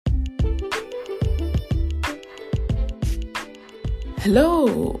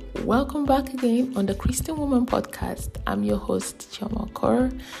Hello, welcome back again on the Christian Woman Podcast. I'm your host, Chama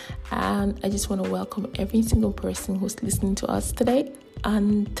Okoro, and I just want to welcome every single person who's listening to us today.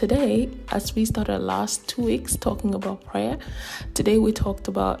 And today, as we started last 2 weeks talking about prayer, today we talked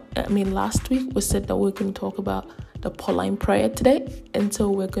about, last week we said that we're going to talk about the Pauline Prayer today. And so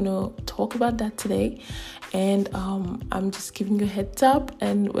we're going to talk about that today. And I'm just giving you a heads up,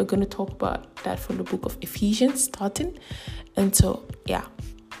 and we're going to talk about that from the book of Ephesians starting. And so,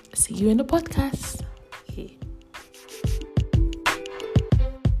 see you in the podcast. Okay.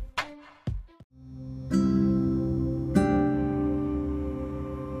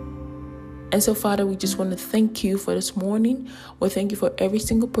 And so, Father, we just want to thank you for this morning. We thank you for every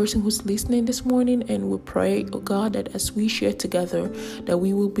single person who's listening this morning. And we pray, oh God, that as we share together, that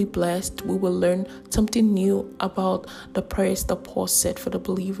we will be blessed. We will learn something new about the prayers that Paul said for the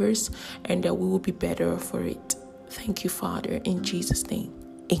believers, and that we will be better for it. Thank you, Father, in Jesus' name.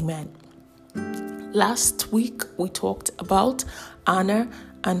 Amen. Last week, we talked about Anna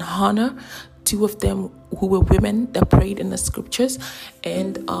and Hannah, two of them who were women that prayed in the scriptures.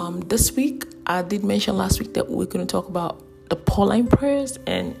 And this week, I did mention last week that we're going to talk about the Pauline Prayers.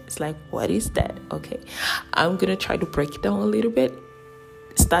 And it's like, what is that? Okay, I'm going to try to break it down a little bit,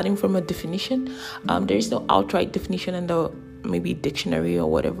 starting from a definition. There is no outright definition in the maybe dictionary or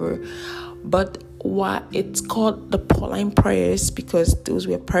whatever. But why it's called the Pauline Prayers, because those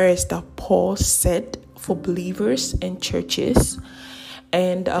were prayers that Paul said for believers and churches.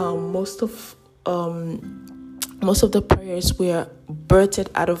 And most of the prayers were birthed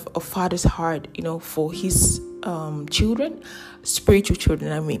out of a father's heart, for his children, spiritual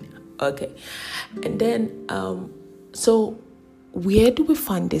children, Okay. And then, so where do we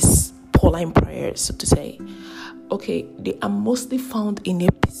find this Pauline prayers, so to say? Okay, they are mostly found in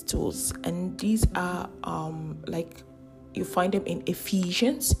Epistles, and these are you find them in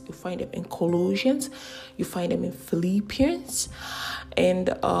Ephesians, you find them in Colossians, you find them in Philippians, and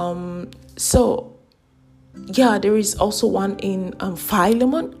there is also one in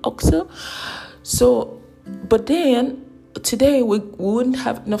Philemon also. So, but then today we wouldn't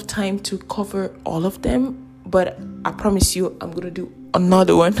have enough time to cover all of them, but I promise you I'm going to do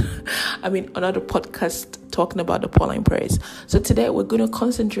another one. Another podcast talking about the Pauline prayers. So today we're going to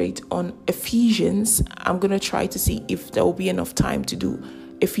concentrate on Ephesians. I'm going to try to see if there will be enough time to do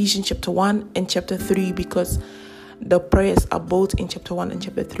Ephesians chapter 1 and chapter 3, because the prayers are both in chapter 1 and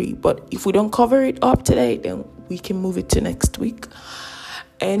chapter 3. But if we don't cover it up today, then we can move it to next week.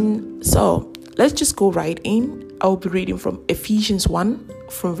 And so let's just go right in. I'll be reading from Ephesians 1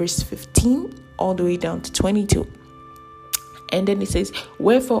 from verse 15 all the way down to 22. And then it says,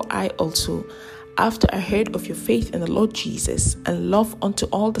 "Wherefore I also, after I heard of your faith in the Lord Jesus and love unto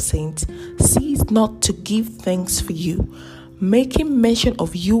all the saints, cease not to give thanks for you, making mention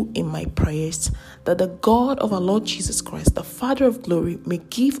of you in my prayers, that the God of our Lord Jesus Christ, the Father of glory, may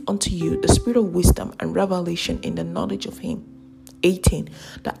give unto you the spirit of wisdom and revelation in the knowledge of him. 18.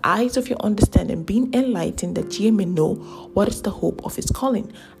 The eyes of your understanding being enlightened, that ye may know what is the hope of his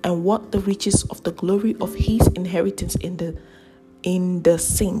calling, and what the riches of the glory of his inheritance in the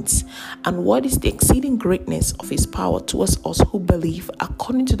saints, and what is the exceeding greatness of his power towards us who believe,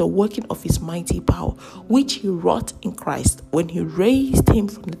 according to the working of his mighty power, which he wrought in Christ when he raised him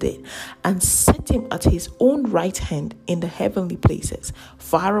from the dead and set him at his own right hand in the heavenly places,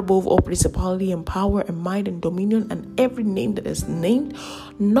 far above all principality and power and might and dominion and every name that is named,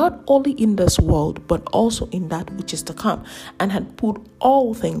 not only in this world but also in that which is to come, and had put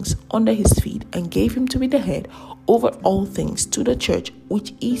all things under his feet, and gave him to be the head over all things to the church,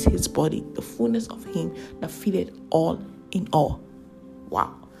 which is his body, the fullness of him that filleth all in all."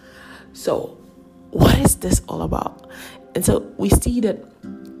 Wow. So what is this all about? And so we see that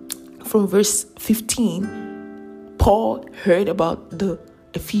from verse 15, Paul heard about the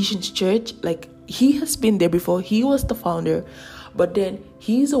Ephesians church. Like, he has been there before. He was the founder, but then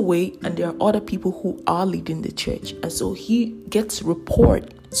he's away, and there are other people who are leading the church. And so he gets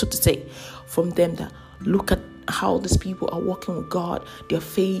report, so to say, from them that look at how these people are walking with God, their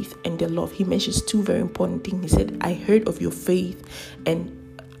faith and their love. He mentions two very important things. He said, "I heard of your faith and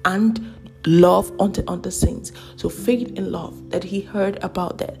love unto the saints." So faith and love, that he heard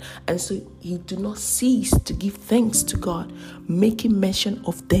about that. And so he do not cease to give thanks to God, making mention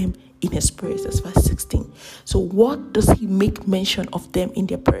of them in his prayers. That's verse 16. So what does he make mention of them in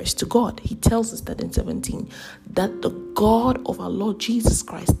their prayers to God? He tells us that in 17, that the God of our Lord Jesus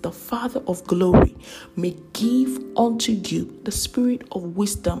Christ, the Father of glory, may give unto you the spirit of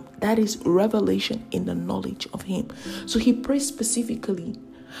wisdom, that is revelation in the knowledge of him. So he prays specifically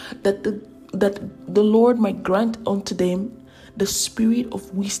that the Lord might grant unto them the spirit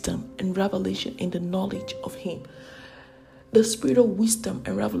of wisdom and revelation in the knowledge of him. The spirit of wisdom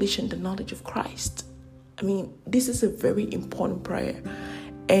and revelation, the knowledge of Christ. I mean, this is a very important prayer.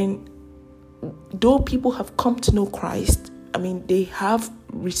 And though people have come to know Christ, I mean, they have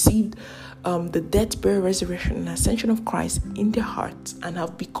received the death, burial, resurrection, and ascension of Christ in their hearts and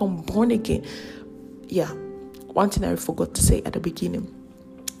have become born again. Yeah, one thing I forgot to say at the beginning.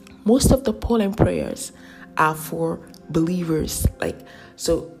 Most of the Pauline prayers are for believers.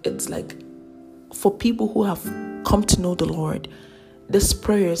 So it's like for people who have come to know the Lord. These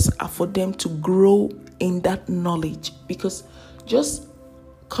prayers are for them to grow in that knowledge, because just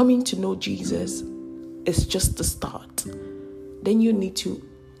coming to know Jesus is just the start. Then you need to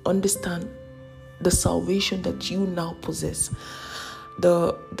understand the salvation that you now possess,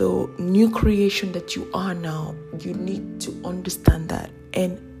 the new creation that you are now. You need to understand that.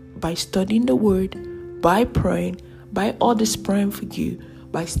 And by studying the word, by praying, by others praying for you,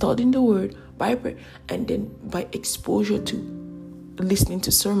 by studying the word, by prayer, and then by exposure to listening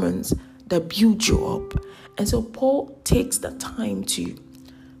to sermons that build you up. And so Paul takes the time to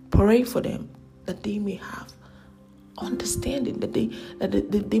pray for them, that they may have understanding, that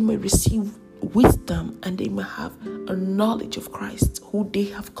they may receive wisdom, and they may have a knowledge of Christ, who they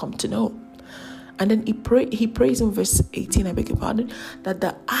have come to know. And then he prays in verse 18, I beg your pardon, that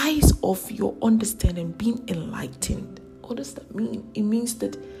the eyes of your understanding being enlightened. What does that mean? It means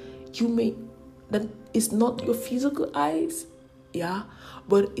that that it's not your physical eyes, yeah,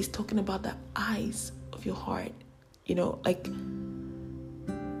 but it's talking about the eyes of your heart, like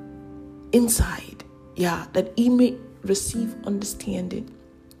inside, yeah, that he may receive understanding,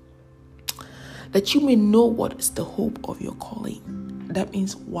 that you may know what is the hope of your calling. That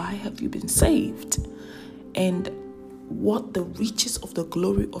means, why have you been saved? And what the riches of the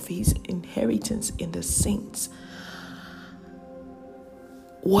glory of his inheritance in the saints.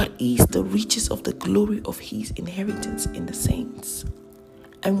 What is the riches of the glory of his inheritance in the saints?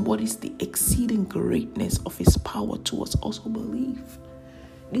 And what is the exceeding greatness of his power towards us who believe?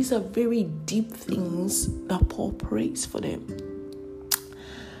 These are very deep things that Paul prays for them.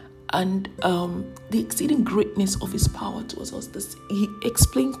 And the exceeding greatness of his power towards us, he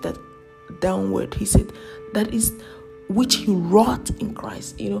explains that downward. He said, that is which he wrought in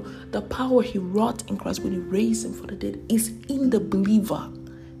Christ. The power he wrought in Christ when he raised him from the dead is in the believer.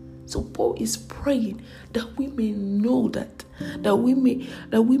 So Paul is praying that we may know that we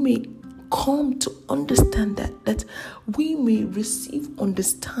may come to understand that we may receive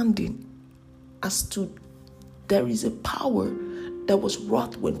understanding as to there is a power that was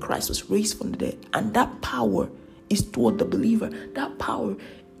wrought when Christ was raised from the dead, and that power is toward the believer. That power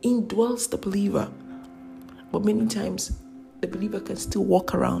indwells the believer. But many times the believer can still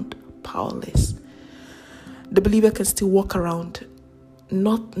walk around powerless. The believer can still walk around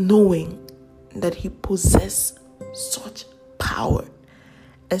not knowing that he possesses such power.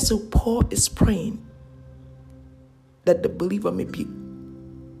 And so Paul is praying that the believer may be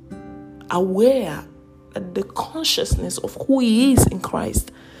aware that the consciousness of who he is in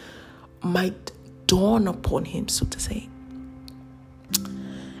Christ might dawn upon him, so to say.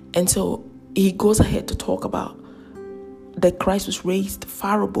 And so he goes ahead to talk about that Christ was raised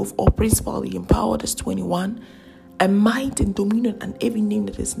far above all principality and power, that's 21, and might and dominion and every name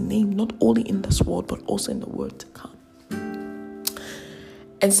that is named, not only in this world, but also in the world to come.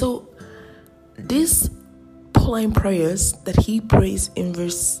 And so these Pauline prayers that he prays in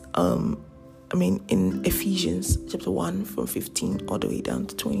in Ephesians chapter 1 from 15 all the way down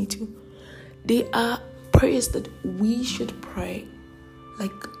to 22, they are prayers that we should pray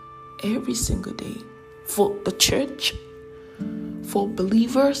like every single day for the church, for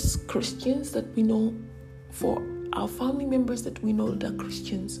believers, Christians that we know, for our family members that we know that are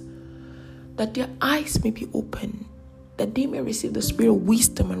Christians, that their eyes may be open, that they may receive the spirit of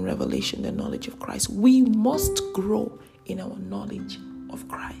wisdom and revelation, the knowledge of Christ. We must grow in our knowledge of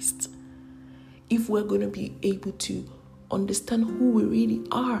Christ if we're going to be able to understand who we really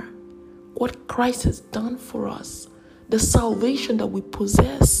are, what Christ has done for us, the salvation that we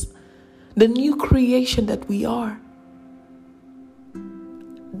possess, the new creation that we are.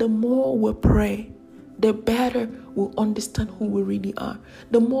 The more we pray, the better we'll understand who we really are.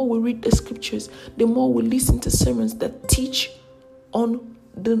 The more we read the scriptures, the more we listen to sermons that teach on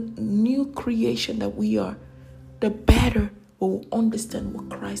the new creation that we are, the better we will understand what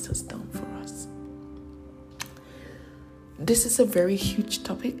Christ has done for us. This is a very huge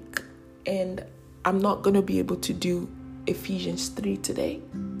topic, and I'm not going to be able to do Ephesians 3 today,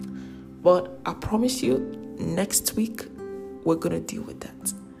 but I promise you next week we're going to deal with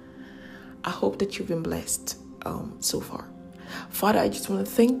that. I hope that you've been blessed so far. Father, I just want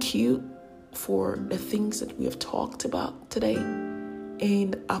to thank you for the things that we have talked about today.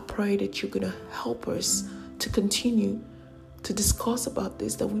 And I pray that you're going to help us to continue to discuss about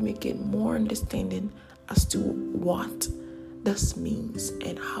this, that we may get more understanding as to what this means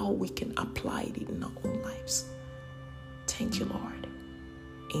and how we can apply it in our own lives. Thank you, Lord.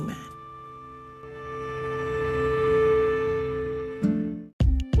 Amen.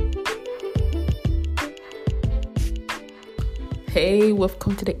 Hey, we've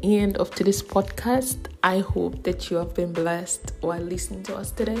come to the end of today's podcast. I hope that you have been blessed while listening to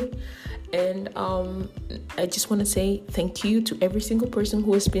us today. And I just want to say thank you to every single person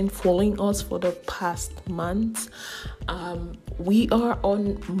who has been following us for the past months. We are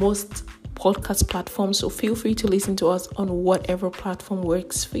on most podcast platforms, so feel free to listen to us on whatever platform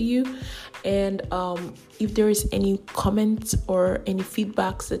works for you. And if there is any comments or any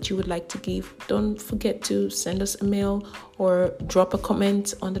feedbacks that you would like to give, don't forget to send us a mail or drop a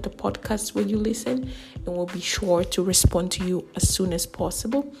comment under the podcast where you listen, and we'll be sure to respond to you as soon as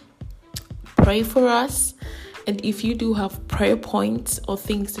possible. Pray for us, and if you do have prayer points or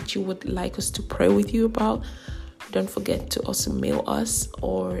things that you would like us to pray with you about, don't forget to also mail us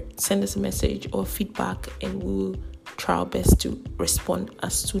or send us a message or feedback, and we'll try our best to respond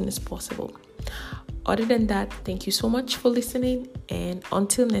as soon as possible. Other than that, thank you so much for listening, and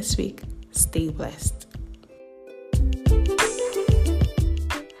until next week, stay blessed.